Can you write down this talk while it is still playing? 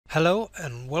Hello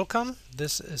and welcome.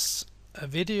 This is a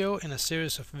video in a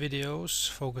series of videos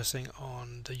focusing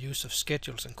on the use of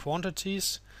schedules and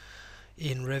quantities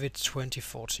in Revit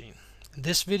 2014. In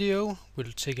this video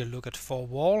we'll take a look at 4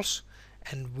 walls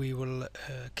and we will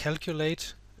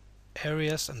calculate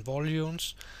areas and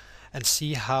volumes and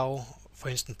see how, for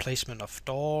instance, placement of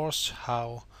doors,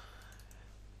 how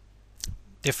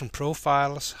different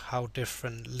profiles, how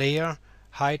different layer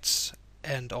heights,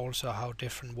 and also how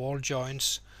different wall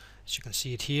joints, as you can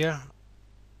see it here,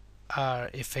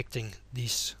 are affecting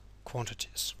these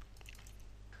quantities.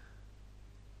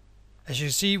 As you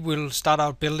see, we'll start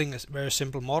out building a very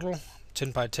simple model,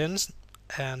 10 by 10s,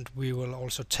 and we will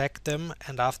also tag them,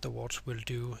 and afterwards we'll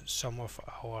do some of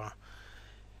our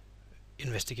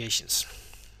investigations.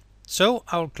 So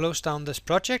I'll close down this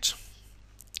project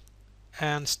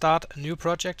and start a new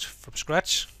project from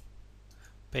scratch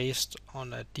based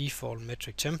on a default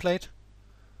metric template.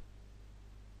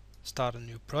 Start a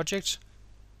new project.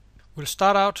 We'll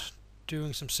start out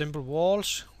doing some simple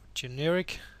walls,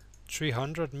 generic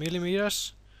 300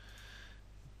 millimeters.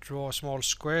 Draw a small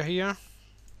square here,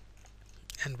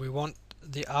 and we want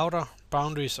the outer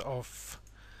boundaries of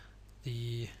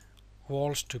the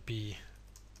walls to be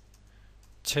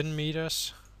 10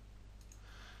 meters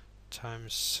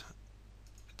times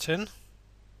 10.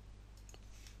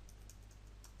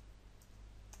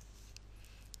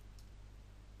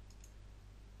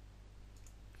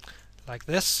 Like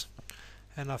this,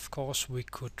 and of course we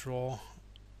could draw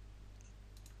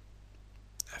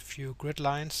a few grid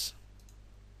lines.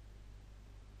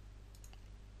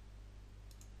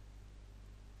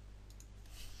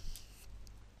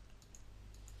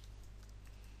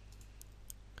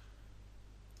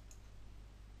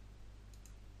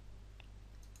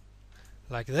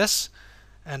 Like this,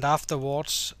 and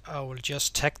afterwards I will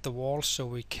just tag the walls so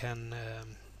we can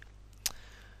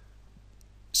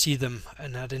see them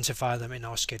and identify them in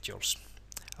our schedules.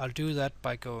 I'll do that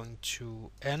by going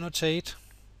to annotate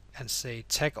and say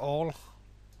tag all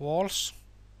walls,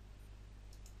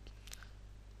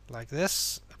 like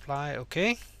this. Apply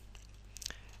OK,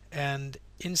 and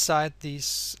inside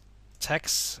these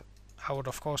tags I would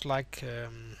of course like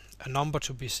a number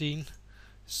to be seen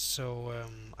so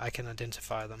I can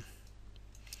identify them,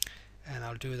 and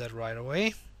I'll do that right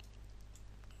away.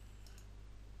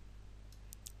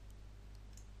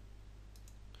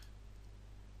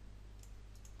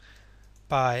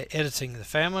 By editing the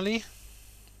family,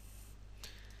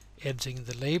 editing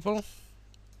the label,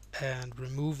 and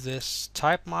remove this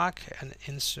type mark and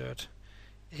insert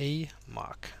a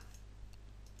mark.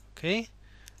 Okay,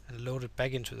 and load it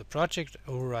back into the project,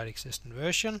 override existing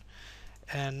version,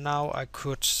 and now I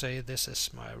could say this is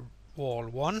my wall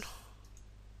 1,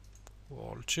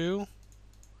 wall 2,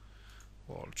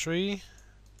 wall 3,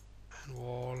 and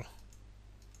wall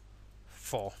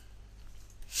 4.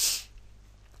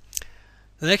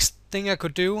 The next thing I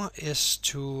could do is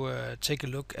to take a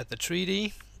look at the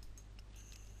 3D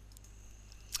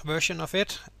version of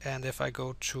it, and if I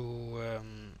go to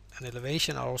an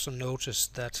elevation, I'll also notice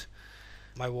that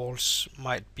my walls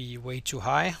might be way too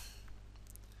high.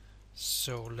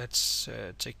 So let's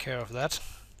take care of that,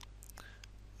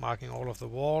 marking all of the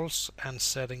walls and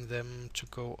setting them to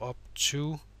go up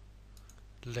to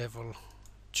level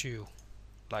 2,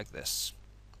 like this,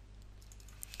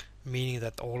 meaning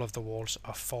that all of the walls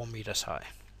are 4 meters high.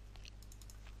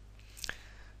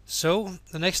 So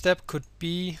the next step could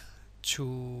be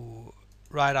to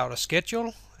write out a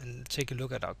schedule and take a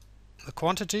look at the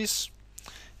quantities,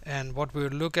 and what we'll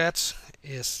look at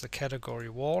is the category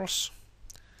walls,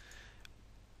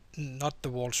 not the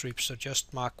wall sweeps, so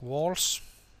just mark walls,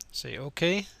 say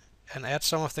OK, and add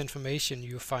some of the information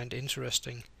you find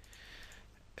interesting.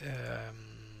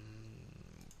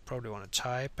 Probably want a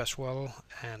type as well,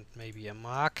 and maybe a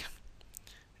mark,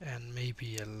 and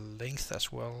maybe a length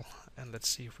as well, and let's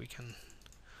see if we can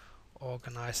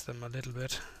organize them a little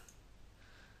bit.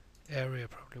 Area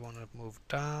probably want to move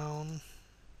down,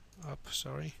 up,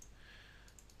 sorry.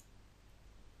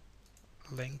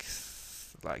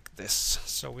 Length like this.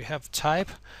 So we have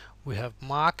type, we have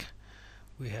mark,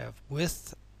 we have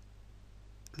width,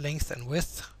 length and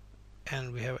width,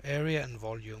 and we have area and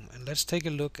volume. And let's take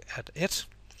a look at it.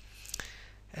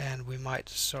 And we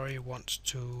might want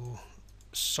to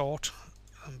sort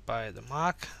by the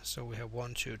mark, so we have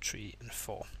 1, 2, 3, and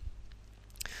 4.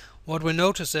 What we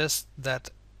notice is that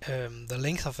the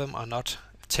length of them are not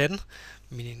 10,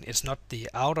 meaning it's not the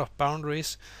outer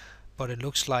boundaries, but it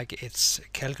looks like it's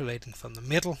calculating from the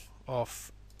middle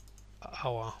of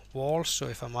our wall. So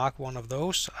if I mark one of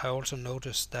those, I also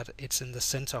notice that it's in the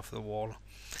center of the wall.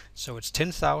 So it's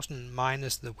 10,000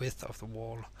 minus the width of the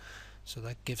wall. So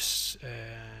that gives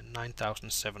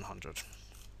 9,700.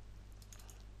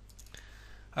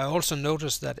 I also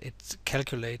noticed that it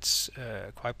calculates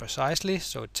quite precisely,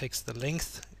 so it takes the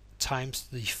length times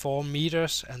the 4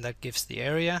 meters and that gives the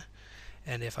area.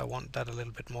 And if I want that a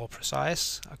little bit more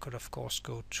precise, I could of course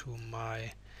go to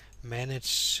my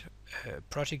manage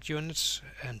project units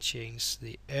and change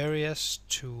the areas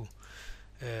to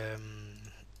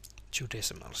 2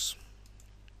 decimals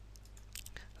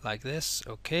like this.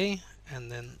 Okay,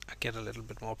 and then I get a little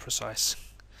bit more precise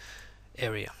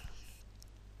area.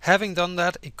 Having done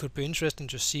that, it could be interesting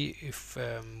to see if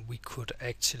we could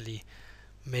actually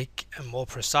make a more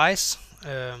precise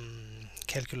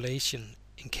calculation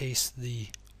in case the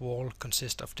wall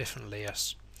consists of different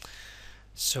layers.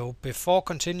 So before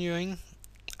continuing,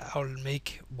 I'll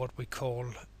make what we call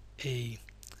a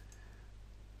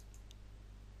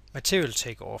material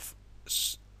takeoff.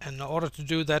 And in order to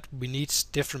do that, we need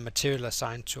different material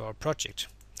assigned to our project.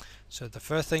 So the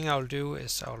first thing I'll do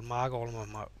is I'll mark all of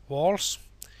my walls.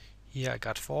 Here I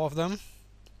got 4 of them.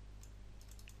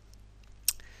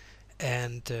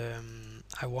 And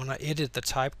I want to edit the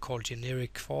type called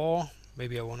generic 4.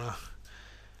 Maybe I want to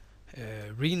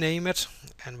rename it,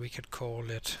 and we could call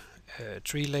it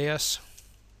 3 layers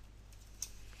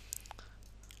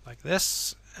like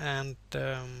this. And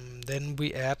then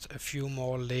we add a few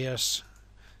more layers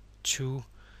to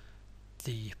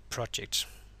the project.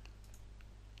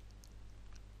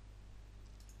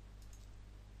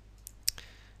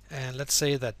 And let's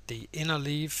say that the inner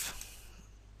leaf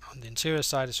on the interior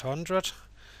side is 100.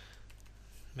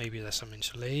 Maybe there's some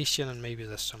insulation and maybe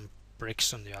there's some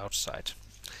bricks on the outside.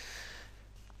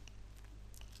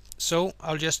 So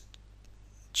I'll just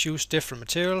choose different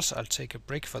materials. I'll take a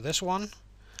brick for this one.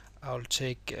 I'll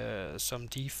take some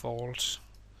default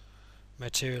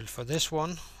material for this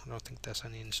one. I don't think there's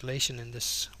any insulation in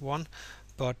this one,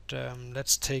 but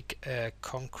let's take a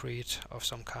concrete of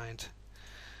some kind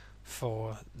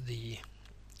for the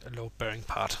load bearing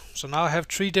part. So now I have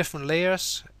 3 different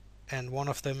layers and one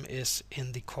of them is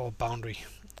in the core boundary.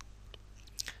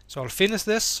 So I'll finish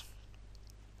this,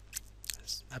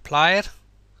 apply it,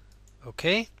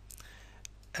 okay,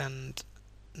 and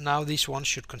now these ones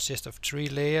should consist of 3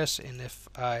 layers, and if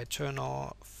I turn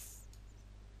off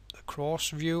the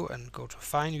cross view and go to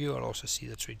fine view, I'll also see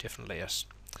the 3 different layers.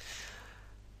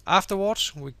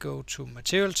 Afterwards we go to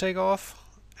material takeoff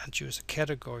and choose a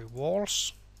category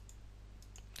walls,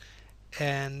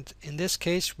 and in this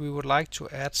case we would like to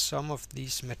add some of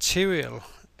these material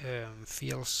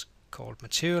fields called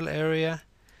material area,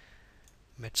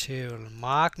 material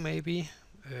mark maybe,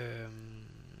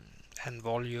 and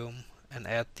volume, and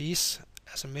add these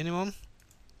as a minimum.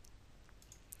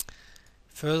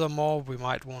 Furthermore, we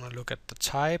might want to look at the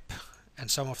type and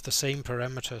some of the same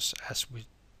parameters as we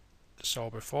saw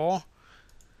before.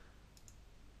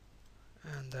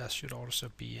 And there should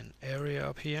also be an area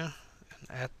up here, and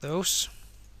add those.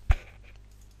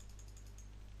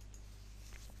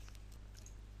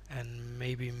 And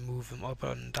maybe move them up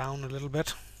and down a little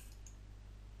bit.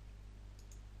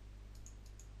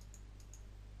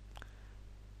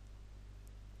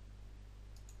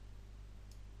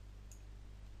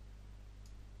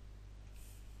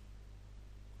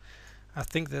 I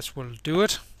think this will do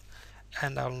it,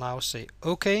 and I'll now say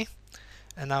OK,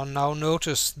 and I'll now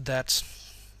notice that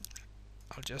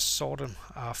I'll just sort them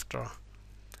after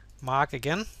mark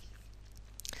again,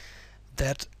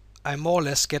 that I more or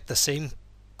less get the same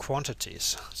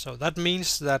quantities. So that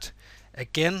means that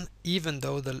again, even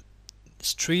though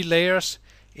it's 3 layers,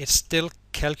 it still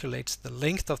calculates the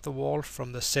length of the wall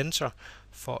from the center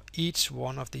for each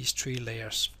one of these 3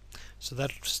 layers. So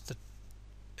that's the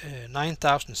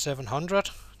 9,700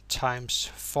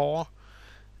 times 4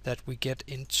 that we get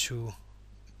into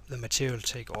the material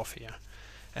takeoff here.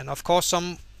 And of course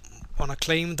some want to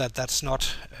claim that that's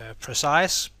not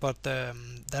precise, but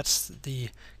that's the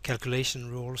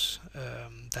calculation rules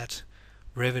that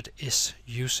Revit is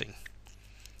using.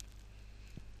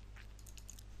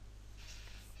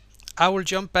 I will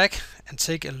jump back and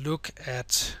take a look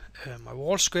at my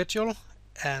wall schedule,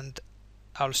 and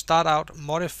I'll start out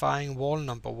modifying wall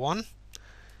number 1.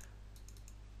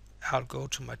 I'll go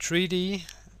to my 3D,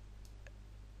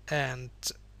 and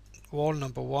wall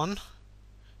number 1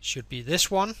 should be this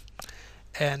one.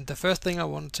 And the first thing I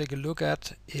want to take a look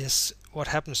at is what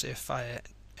happens if I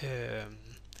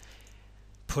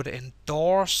put in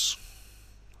doors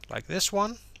like this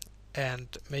one,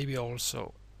 and maybe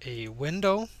also a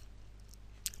window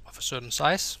of a certain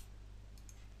size.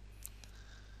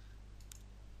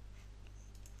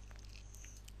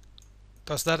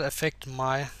 Does that affect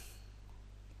my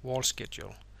wall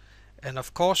schedule? And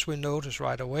of course we notice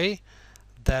right away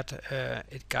that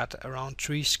it got around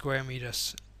 3 square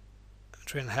meters,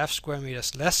 3.5 square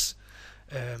meters less,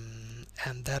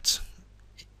 and that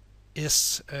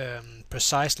is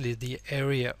precisely the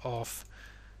area of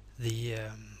the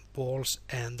walls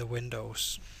and the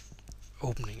windows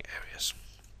opening areas,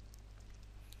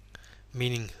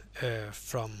 meaning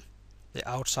from the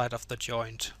outside of the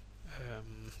joint,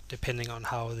 depending on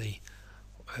how the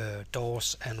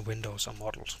doors and windows are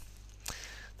modeled.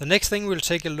 The next thing we'll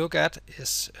take a look at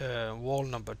is wall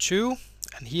number 2,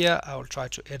 and here I will try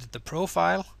to edit the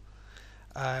profile.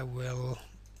 I will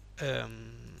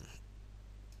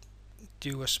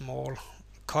do a small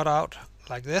cutout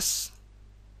like this,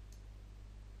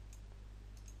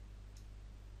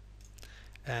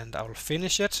 and I will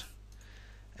finish it,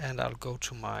 and I'll go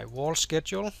to my wall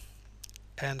schedule,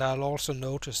 and I'll also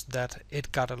notice that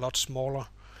it got a lot smaller,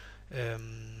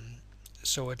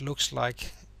 so it looks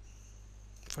like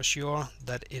for sure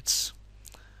that it's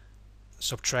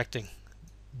subtracting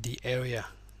the area.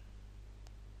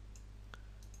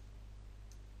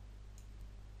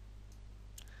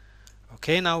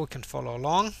 Okay, now we can follow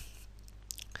along.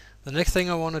 The next thing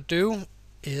I want to do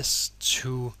is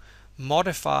to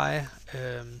modify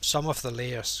some of the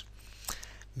layers,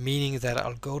 meaning that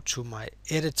I'll go to my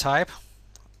edit type,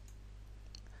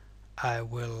 I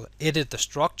will edit the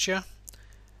structure,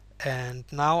 and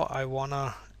now I want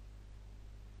to,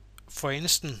 for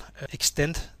instance,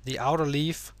 extend the outer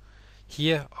leaf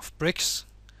here of bricks.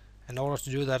 In order to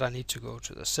do that, I need to go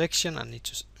to the section, I need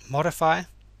to modify,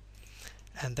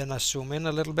 and then I zoom in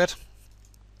a little bit,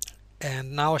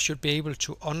 and now I should be able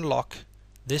to unlock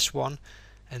this one,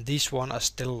 and these one are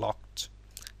still locked.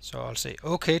 So I'll say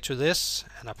OK to this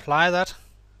and apply that.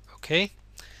 OK,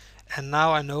 and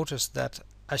now I notice that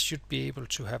I should be able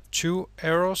to have 2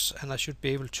 arrows, and I should be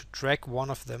able to drag one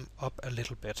of them up a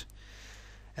little bit.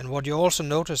 And what you also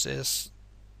notice is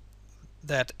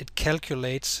that it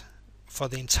calculates for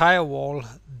the entire wall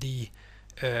the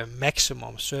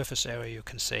maximum surface area, you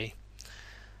can say.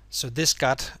 So this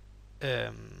got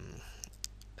a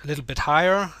little bit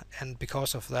higher, and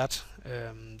because of that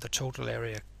the total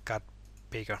area got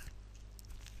bigger.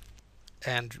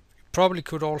 And you probably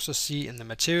could also see in the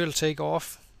material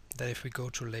takeoff that if we go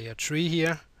to layer 3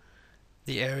 here,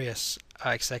 the areas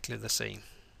are exactly the same.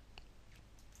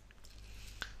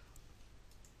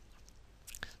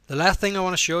 The last thing I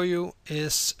want to show you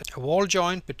is a wall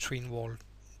joint between wall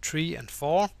 3 and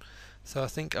 4. So I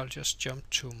think I'll just jump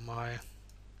to my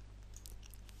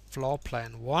floor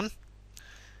plan 1,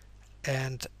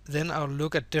 and then I'll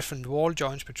look at different wall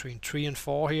joints between 3 and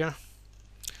 4 here,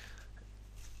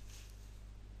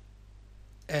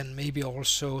 and maybe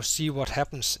also see what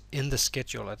happens in the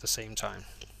schedule at the same time.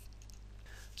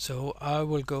 So I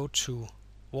will go to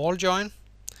wall join.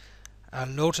 I'll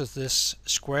notice this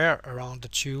square around the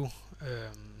 2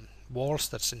 walls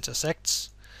that intersects,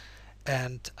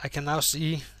 and I can now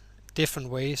see different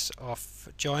ways of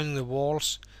joining the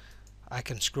walls. I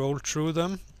can scroll through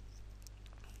them,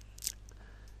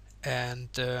 and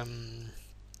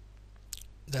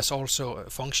there's also a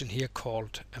function here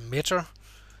called emitter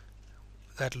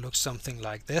that looks something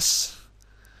like this.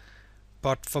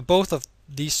 But for both of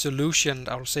these solutions,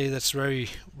 I will say that's very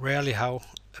rarely how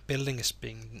a building is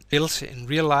being built in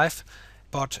real life,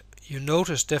 but you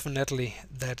notice definitely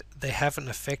that they have an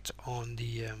effect on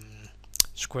the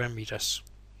square meters.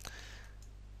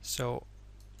 So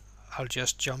I'll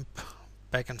just jump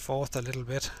back and forth a little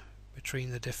bit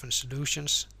between the different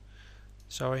solutions,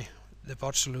 the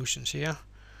bot solutions here,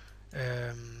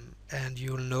 and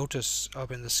you'll notice up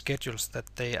in the schedules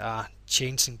that they are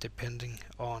changing depending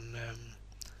on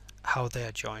how they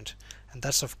are joined, and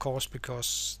that's of course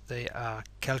because they are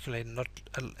calculated not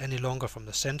any longer from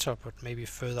the center but maybe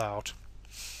further out.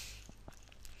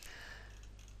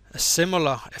 A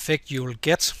similar effect you will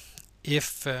get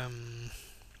if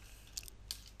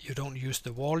you don't use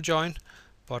the wall joint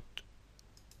but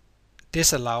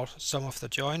disallow some of the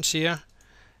joints here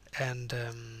and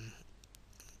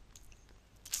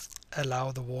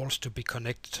allow the walls to be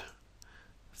connected,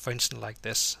 for instance like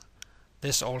this.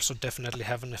 This also definitely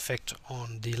have an effect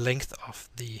on the length of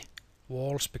the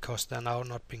walls because they're now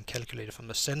not being calculated from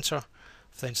the center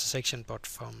of the intersection but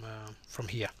from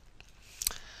here.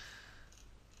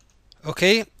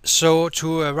 Okay, so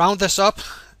to round this up,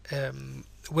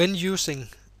 when using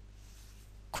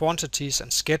quantities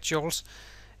and schedules,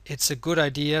 it's a good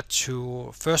idea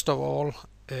to first of all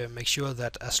make sure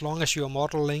that as long as you are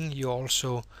modeling, you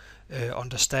also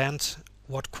understand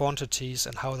what quantities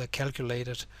and how they're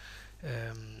calculated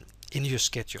in your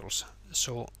schedules.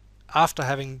 So after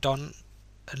having done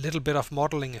a little bit of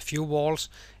modeling, a few walls,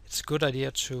 it's a good idea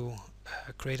to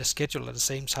create a schedule at the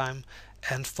same time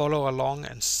and follow along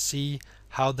and see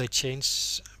how they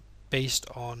change based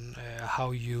on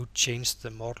how you change the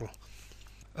model.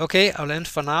 Okay, I'll end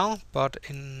for now, but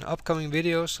in upcoming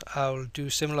videos I'll do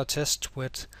similar tests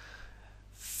with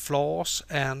floors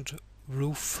and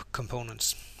roof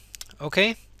components.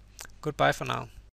 Okay, goodbye for now.